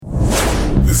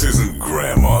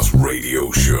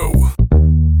Radio Show.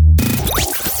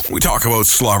 We talk about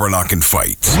slobber-knocking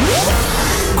fights,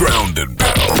 ground and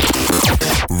pound,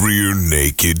 rear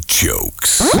naked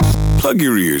chokes. Plug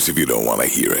your ears if you don't want to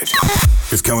hear it.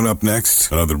 It's coming up next,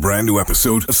 another brand new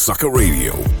episode of Sucker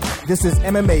Radio. This is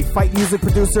MMA fight music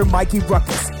producer Mikey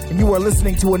Ruckus, and you are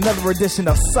listening to another edition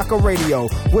of Sucker Radio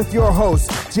with your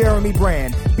host, Jeremy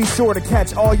Brand. Be sure to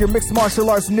catch all your mixed martial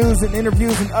arts news and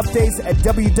interviews and updates at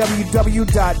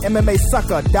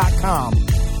www.mmasucker.com.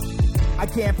 I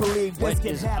can't believe this What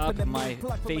is up, my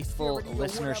faithful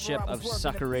listenership of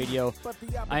Sucker Radio?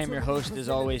 I am your host, as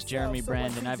always, Jeremy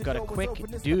Brand, and I've got a quick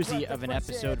doozy of an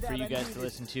episode for you guys to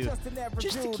listen to,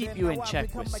 just to keep you in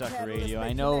check with Sucker Radio.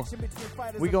 I know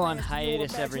we go on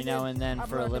hiatus every now and then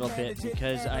for a little bit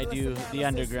because I do the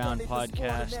Underground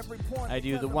podcast, I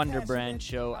do the Wonder Brand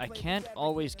show. I can't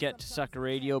always get to Sucker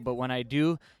Radio, but when I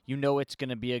do, you know it's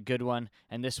going to be a good one,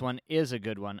 and this one is a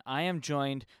good one. I am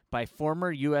joined by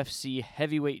former UFC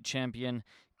heavyweight champion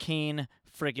Cain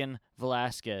friggin'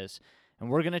 Velasquez, and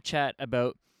we're going to chat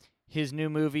about his new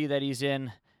movie that he's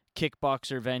in,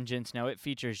 Kickboxer Vengeance. Now, it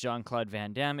features Jean-Claude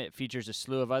Van Damme. It features a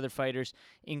slew of other fighters,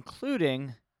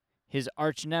 including his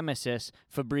arch nemesis,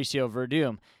 Fabricio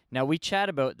Werdum. Now, we chat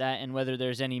about that and whether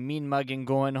there's any mean mugging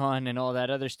going on and all that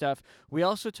other stuff. We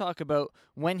also talk about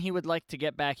when he would like to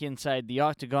get back inside the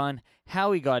octagon,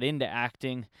 how he got into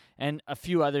acting, and a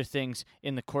few other things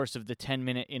in the course of the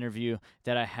 10-minute interview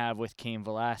that I have with Cain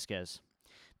Velasquez.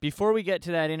 Before we get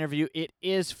to that interview, it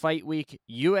is Fight Week,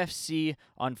 UFC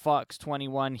on Fox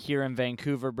 21 here in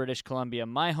Vancouver, British Columbia,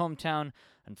 my hometown.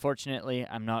 Unfortunately,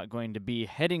 I'm not going to be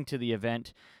heading to the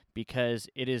event because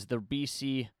it is the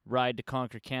BC Ride to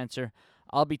Conquer Cancer.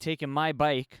 I'll be taking my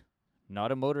bike,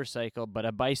 not a motorcycle, but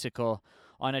a bicycle,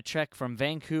 on a trek from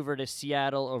Vancouver to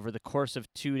Seattle over the course of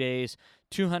 2 days,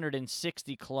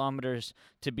 260 kilometers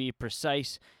to be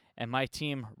precise. And my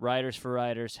team, Riders for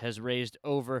Riders, has raised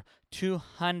over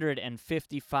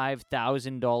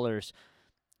 $255,000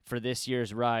 for this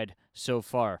year's ride so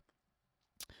far.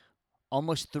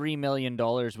 Almost $3 million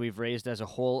we've raised as a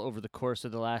whole over the course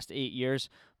of the last 8 years.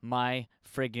 My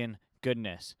friggin'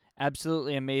 goodness.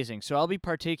 Absolutely amazing. So I'll be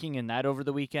partaking in that over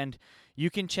the weekend. You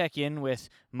can check in with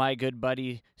my good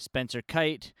buddy Spencer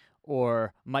Kite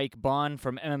or Mike Bond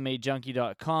from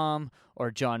MMAJunkie.com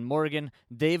or John Morgan.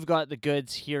 They've got the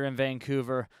goods here in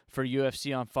Vancouver for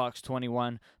UFC on Fox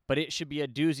 21, but it should be a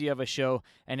doozy of a show.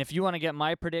 And if you want to get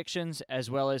my predictions as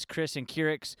well as Chris and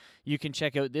Kierik's, you can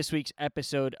check out this week's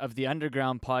episode of the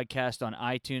Underground podcast on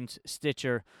iTunes,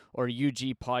 Stitcher, or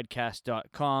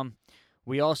UGpodcast.com.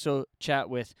 We also chat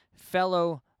with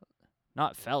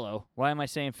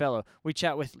We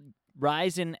chat with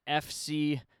Ryzen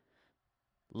FC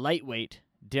lightweight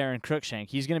Darren Cruikshank.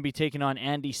 He's going to be taking on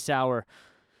Andy Sauer,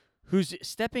 who's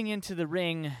stepping into the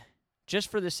ring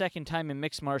just for the second time in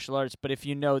mixed martial arts. But if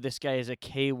you know, this guy is a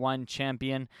K1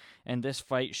 champion, and this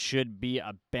fight should be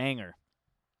a banger.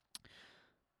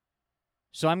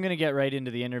 So I'm going to get right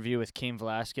into the interview with Cain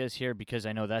Velasquez here because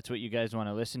I know that's what you guys want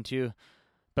to listen to.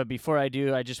 But before I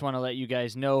do, I just want to let you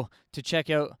guys know to check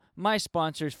out my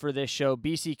sponsors for this show,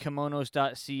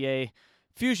 bckimonos.ca,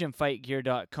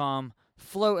 fusionfightgear.com,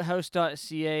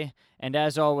 floathouse.ca, and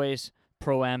as always,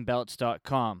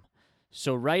 proambelts.com.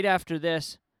 So right after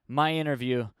this, my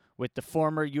interview with the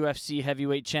former UFC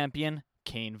heavyweight champion,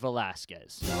 Cain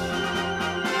Velasquez.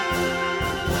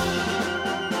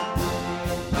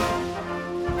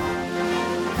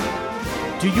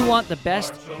 Do you want the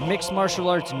best mixed martial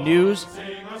arts news,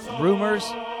 rumors,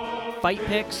 fight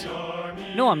picks?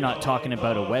 No, I'm not talking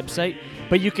about a website,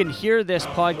 but you can hear this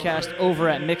podcast over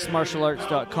at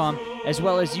mixedmartialarts.com as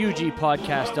well as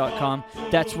ugpodcast.com.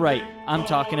 That's right, I'm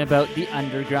talking about the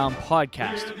Underground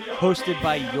Podcast, hosted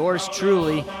by yours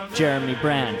truly, Jeremy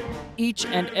Brand. Each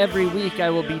and every week, I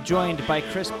will be joined by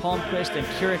Chris Palmquist and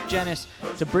Keurig Jennis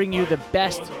to bring you the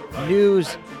best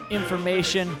news,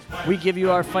 information. We give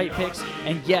you our fight picks,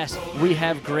 and yes, we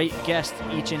have great guests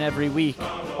each and every week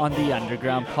on the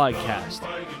Underground Podcast.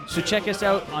 So check us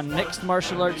out on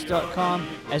mixedmartialarts.com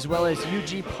as well as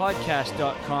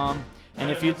ugpodcast.com.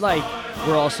 And if you'd like,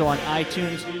 we're also on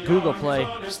iTunes, Google Play,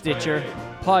 Stitcher,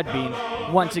 Podbean.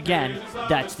 Once again,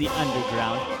 that's the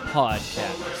Underground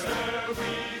Podcast.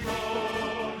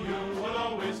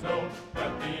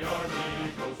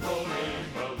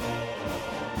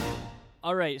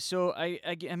 All right, so I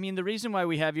mean, the reason why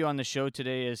we have you on the show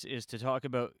today is to talk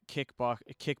about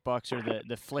Kickboxer,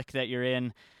 the flick that you're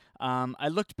in. I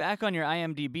looked back on your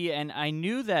IMDb, and I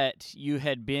knew that you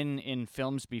had been in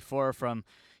films before, from,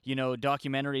 you know,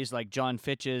 documentaries like John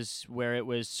Fitch's, where it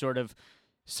was sort of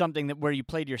something that where you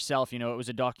played yourself. It was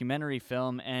a documentary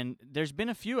film, and there's been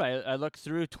a few. I looked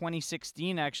through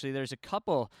 2016. Actually, there's a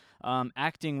couple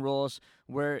acting roles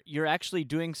where you're actually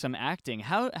doing some acting.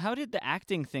 How did the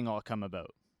acting thing all come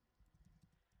about?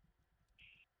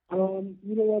 You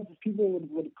know what? People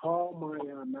would call my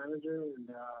manager and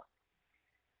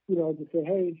just say,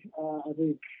 hey, I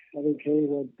think Kay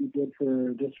would be good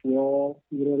for this role.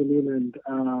 You know what I mean?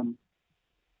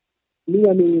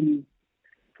 And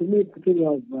for me, it's the thing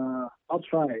of I'll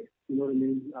try it. You know what I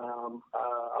mean?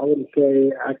 I wouldn't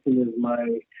say acting is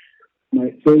my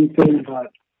thing,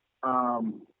 but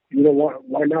you know what?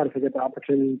 Why not? If I get the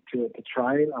opportunity to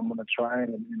try it, I'm going to try it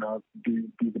and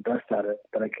be the best at it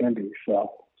that I can be.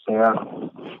 So yeah.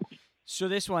 So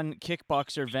this one,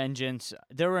 Kickboxer Vengeance,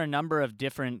 there were a number of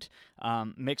different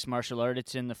mixed martial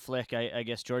artists in the flick. I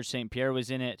guess George St. Pierre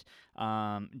was in it,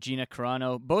 Gina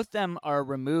Carano. Both them are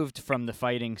removed from the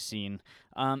fighting scene.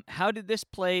 How did this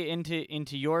play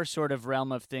into your sort of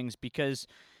realm of things? Because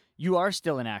you are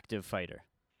still an active fighter.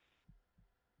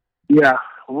 Yeah.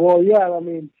 Well, yeah,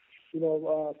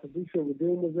 Fabricio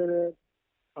Verdum was in it.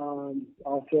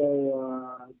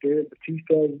 Also, David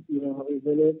Batista, is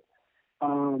in it.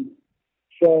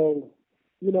 So,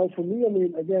 for me,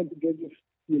 again, they just,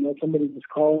 somebody just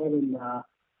called and,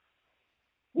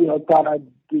 thought I'd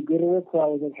be good at it. So I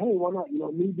was like, hey, why not?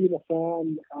 Me being a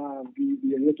fan,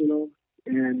 the original,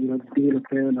 and, being a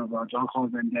fan of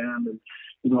Jean-Claude Van Damme and,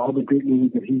 all the great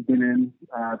movies that he's been in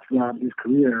throughout his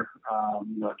career,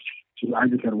 I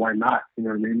just said, why not? You know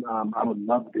what I mean? I would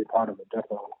love to be a part of it,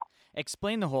 definitely.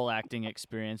 Explain the whole acting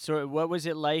experience. So what was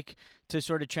it like to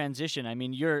sort of transition? I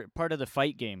mean, you're part of the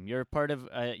fight game. You're part of,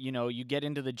 you get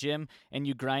into the gym and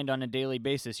you grind on a daily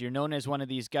basis. You're known as one of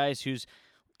these guys who's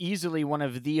easily one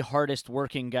of the hardest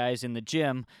working guys in the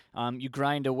gym. You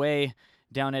grind away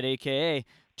down at AKA.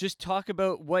 Just talk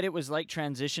about what it was like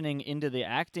transitioning into the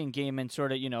acting game and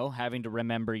sort of, having to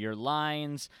remember your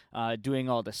lines, doing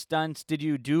all the stunts. Did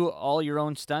you do all your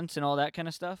own stunts and all that kind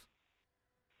of stuff?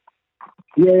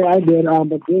 Yeah, I did.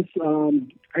 But this,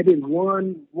 I did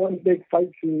one big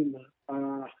fight scene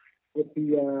with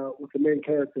the main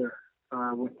character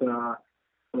with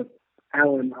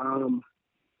Alan.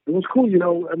 It was cool, it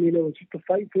was just a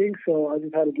fight thing. So I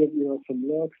just had to get some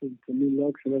looks and some new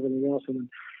looks and everything else. And then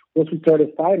once we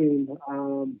started fighting,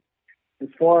 as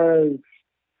far as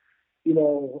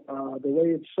the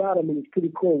way it's shot, it's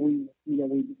pretty cool. We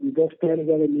both stand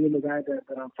together, me and the guy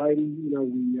that I'm fighting.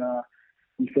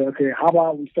 We said, okay, how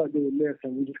about we start doing this?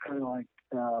 And we just kind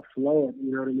of flow it,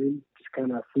 you know what I mean? Just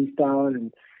kind of freestyle it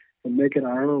and make it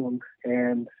our own.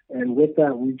 And with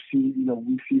that, we see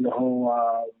the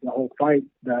whole fight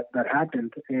that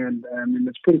happened. And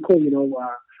it's pretty cool,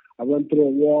 I went through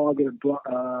a wall,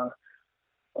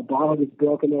 a bottle gets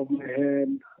broken over my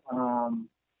head.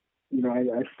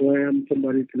 I slammed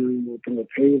somebody through a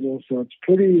table. So it's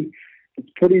pretty.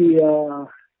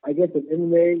 I guess an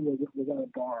MMA was at a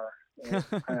bar.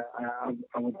 I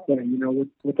would say,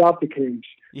 without the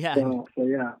cage. Yeah. So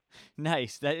yeah.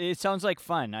 Nice. It sounds like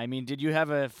fun. Did you have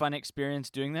a fun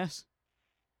experience doing this?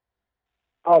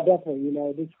 Oh, definitely.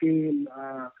 This being,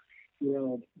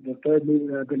 the third movie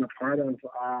that I've been a part of,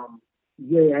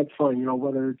 yeah, it's fun.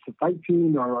 Whether it's a fight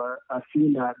scene or a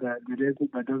scene that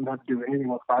doesn't have to do anything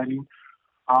with fighting,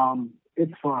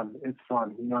 it's fun. It's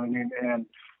fun. You know what I mean? And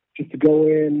just to go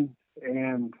in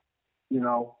and,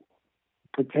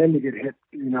 pretend to get hit,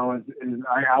 is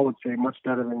I would say much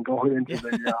better than going into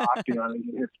the octagon and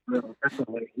get hit real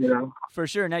differently, For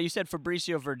sure. Now, you said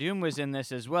Fabricio Verdum was in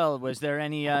this as well. Was there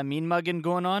any mean mugging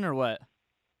going on or what?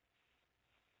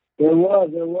 There was.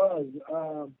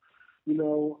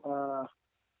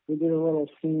 We did a little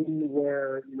scene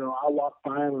where, I walked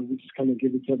by him and we just kind of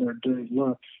give each other a dirty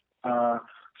look.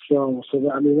 So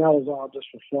that was all just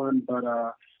for fun, but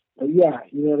yeah,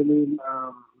 you know what I mean?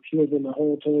 He was in a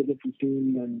whole totally different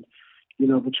scene, and,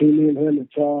 between me and him,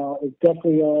 it's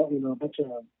definitely all, a bunch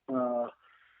of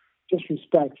just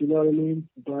respect, you know what I mean?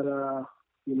 But,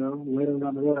 later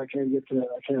down the road, I can't wait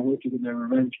to get their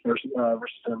revenge versus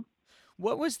him.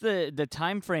 What was the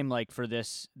time frame like for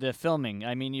the filming?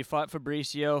 You fought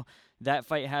Fabricio, that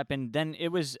fight happened, then it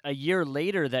was a year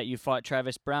later that you fought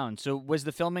Travis Browne. So was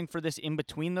the filming for this in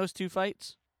between those two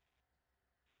fights?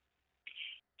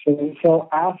 So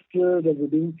after the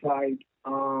Verdum fight,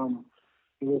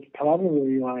 it was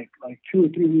probably like 2 or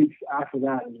 3 weeks after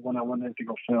that is when I went in to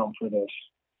go film for this.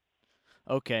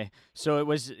 Okay, so it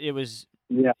was.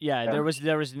 Yeah. There was.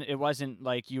 It wasn't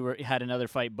like you had another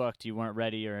fight booked. You weren't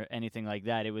ready or anything like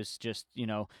that. It was just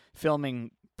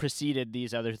filming preceded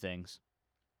these other things.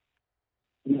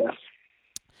 Yes.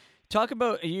 Talk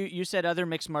about, you said other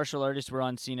mixed martial artists were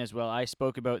on scene as well. I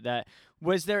spoke about that.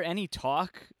 Was there any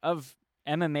talk of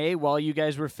MMA while you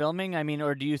guys were filming? I mean,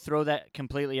 or do you throw that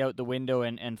completely out the window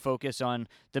and focus on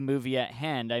the movie at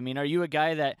hand? I mean, are you a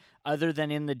guy that, other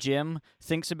than in the gym,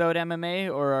 thinks about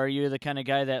MMA, or are you the kind of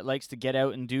guy that likes to get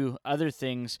out and do other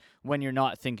things when you're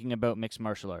not thinking about mixed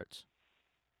martial arts?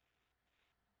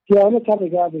 Yeah, I'm the type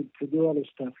of guy to do other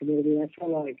stuff. You know what I mean? I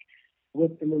feel like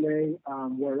with MMA,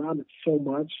 we're around it so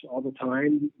much all the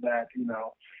time that, you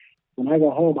know, when I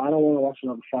go home, I don't want to watch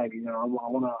another fight. You know, I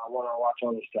want to watch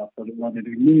other stuff, whether it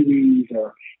be movies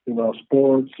or, you know,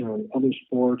 sports or other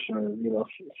sports or, you know,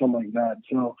 something like that.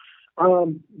 So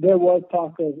there was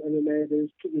talk of MMA. There's,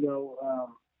 you know,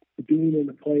 being in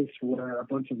a place where a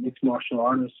bunch of mixed martial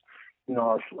artists, you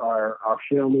know, are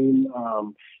filming.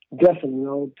 Definitely, you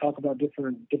know, talk about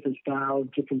different styles,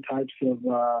 different types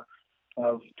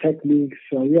of techniques.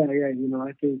 So yeah, you know,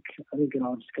 I think it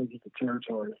all just comes with the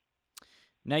territory.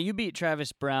 Now, you beat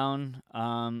Travis Brown.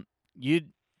 Stipe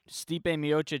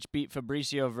Miocic beat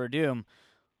Fabricio Verdum.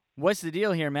 What's the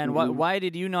deal here, man? Mm-hmm. Why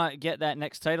did you not get that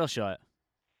next title shot?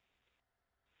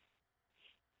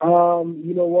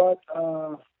 You know what?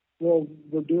 Well,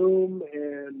 Verdum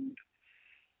and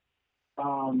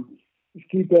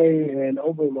Stipe and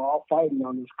Overeem are all fighting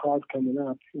on this card coming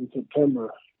up in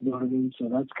September. You know what I mean? So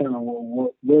that's kind of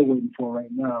what we're waiting for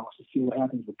right now, to see what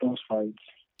happens with those fights.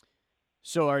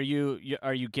 So are you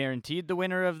guaranteed the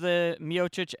winner of the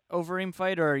Miocic Overeem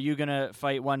fight, or are you gonna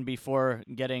fight one before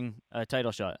getting a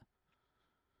title shot?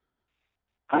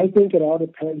 I think it all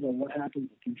depends on what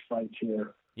happens with these fights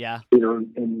here. Yeah. You know,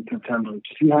 in September, to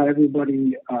see how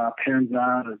everybody pans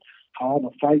out and how all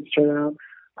the fights turn out.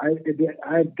 I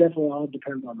definitely all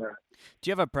depends on that.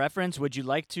 Do you have a preference? Would you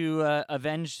like to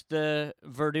avenge the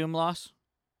Verdum loss?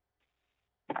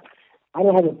 I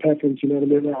don't have a preference, you know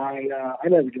what I mean? I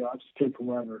never do. I just take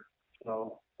whoever.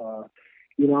 So,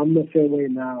 you know, I'm the same way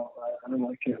now. I don't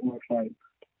like to fight.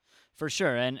 For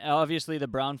sure. And obviously the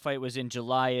Brown fight was in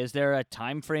July. Is there a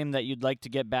time frame that you'd like to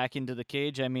get back into the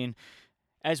cage? I mean,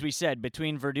 as we said,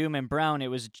 between Verdum and Brown, it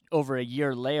was over a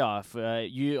year layoff.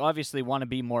 You obviously want to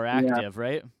be more active,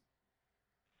 right?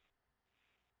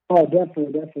 Oh,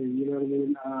 definitely. You know what I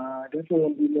mean? Definitely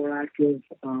want to be more active.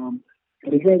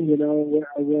 But again, you know,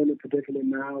 we're in a predicament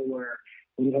now where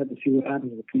we have to see what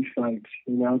happens with these fights.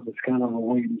 You know, it's kind of a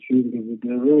wait and see because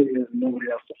there really is nobody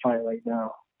else to fight right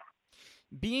now.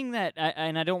 Being that,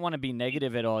 and I don't want to be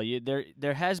negative at all,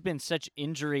 there has been such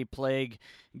injury plague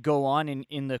go on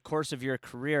in the course of your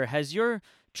career. Has your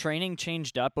training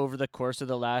changed up over the course of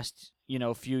the last, you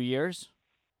know, few years?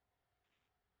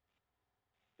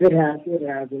 It has,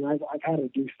 and I've had to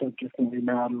do stuff differently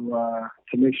now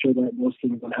to make sure that those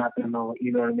things don't happen.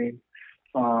 You know what I mean?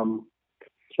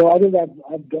 So I think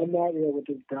I've done that. You know, with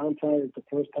this Brown fight, it's the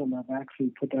first time I've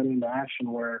actually put that into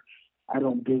action where I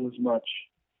don't do as much.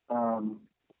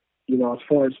 You know, as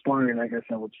far as sparring, I guess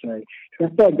I would say. I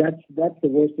feel like that's the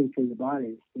worst thing for your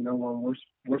body. You know, when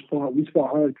we spar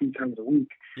hard 3 times a week.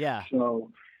 Yeah.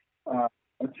 So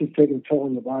that's just taking a toll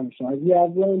on the body. So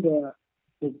I've learned to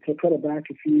cut it back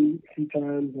a few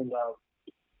times, and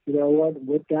you know what?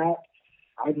 With that,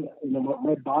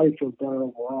 my body feels better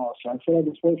overall. So I feel like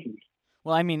it's working.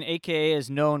 Well, I mean, AKA is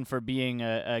known for being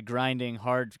a grinding,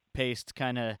 hard-paced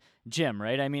kind of gym,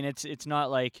 right? I mean, it's not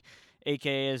like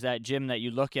AKA is that gym that you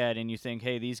look at and you think,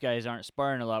 hey, these guys aren't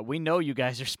sparring a lot. We know you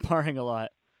guys are sparring a lot.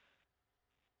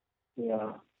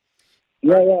 Yeah,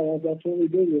 that's what we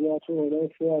do. You know,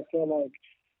 that's what I feel like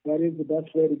that is the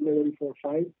best way to get ready for a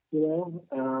fight. You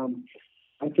know,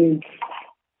 I think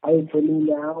for me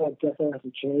now, it definitely has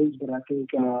to change, but I think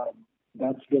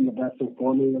that's been the best thing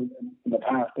for me in the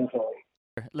past, definitely.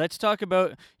 Let's talk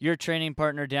about your training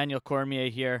partner, Daniel Cormier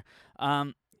here.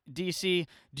 DC,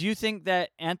 do you think that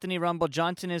Anthony Rumble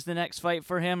Johnson is the next fight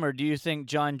for him, or do you think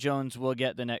John Jones will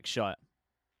get the next shot?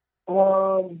 I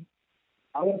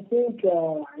would think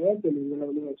Anthony, you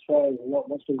know, as far as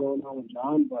what's been going on with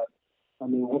John, but I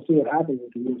mean, we'll see what happens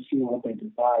with the UFC and what they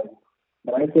decide.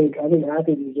 But I think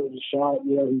Anthony deserves a shot.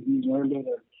 You know, he's earned it.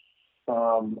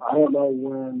 And, I don't know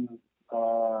when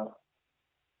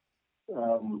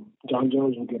John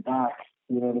Jones will get back.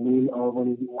 You know what I mean? Or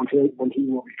when he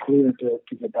will be cleared to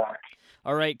get back.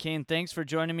 All right, Kane, thanks for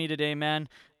joining me today, man.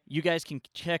 You guys can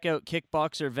check out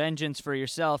Kickboxer Vengeance for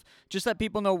yourself. Just let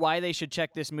people know why they should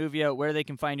check this movie out, where they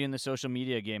can find you in the social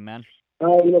media game, man. You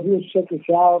know, if you check this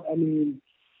out, I mean,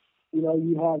 you know,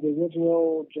 you have the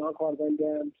original Jean-Claude Van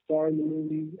Damme starring the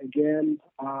movie again,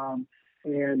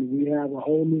 and we have a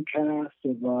whole new cast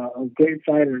of great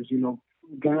fighters, you know,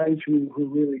 guys who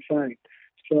really fight.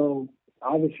 So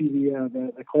obviously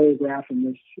the choreograph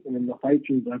and the fight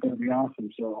scenes are going to be awesome.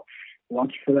 So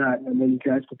watch for that. And then you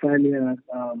guys can find me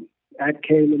at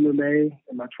Kane MMA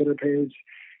and my Twitter page.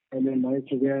 And then my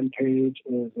Instagram page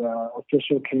is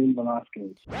official Cain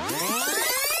Velasquez.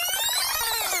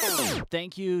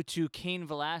 Thank you to Cain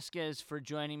Velasquez for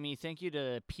joining me. Thank you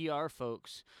to PR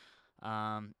folks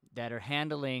that are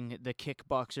handling the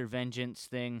Kickboxer Vengeance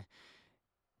thing.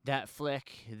 That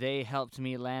flick, they helped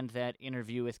me land that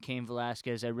interview with Cain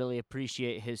Velasquez. I really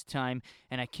appreciate his time,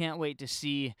 and I can't wait to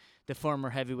see the former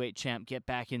heavyweight champ get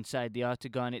back inside the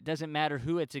octagon. It doesn't matter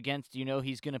who it's against,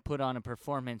 he's going to put on a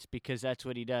performance because that's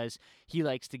what he does. He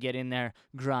likes to get in there,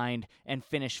 grind, and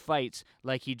finish fights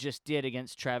like he just did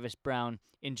against Travis Browne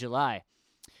in July.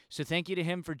 So thank you to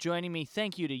him for joining me.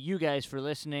 Thank you to you guys for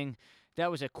listening.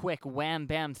 That was a quick wham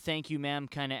bam thank you ma'am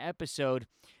kind of episode.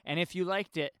 And if you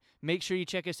liked it, make sure you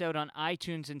check us out on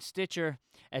iTunes and Stitcher,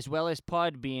 as well as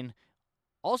Podbean.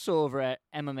 Also over at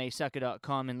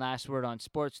MMAsucker.com and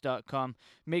lastwordonsports.com.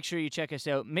 Make sure you check us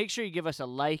out. Make sure you give us a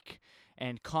like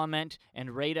and comment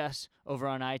and rate us over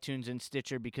on iTunes and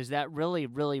Stitcher, because that really,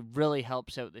 really, really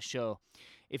helps out the show.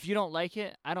 If you don't like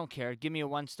it, I don't care. Give me a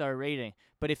 1-star rating.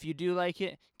 But if you do like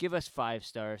it, give us 5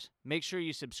 stars. Make sure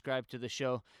you subscribe to the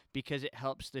show because it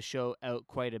helps the show out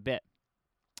quite a bit.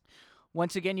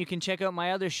 Once again, you can check out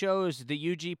my other shows.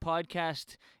 The UG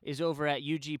Podcast is over at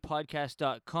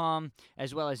ugpodcast.com,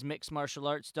 as well as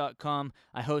mixedmartialarts.com.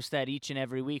 I host that each and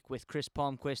every week with Chris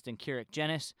Palmquist and Kirik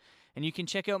Jenis. And you can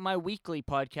check out my weekly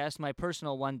podcast, my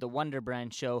personal one, The Wonder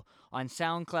Brand Show, on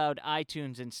SoundCloud,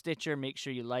 iTunes, and Stitcher. Make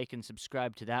sure you like and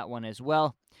subscribe to that one as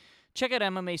well. Check out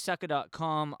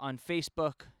MMAsucker.com on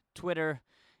Facebook, Twitter,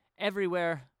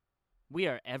 everywhere. We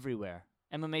are everywhere.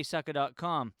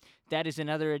 MMAsucker.com. That is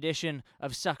another edition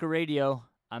of Sucker Radio.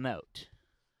 I'm out.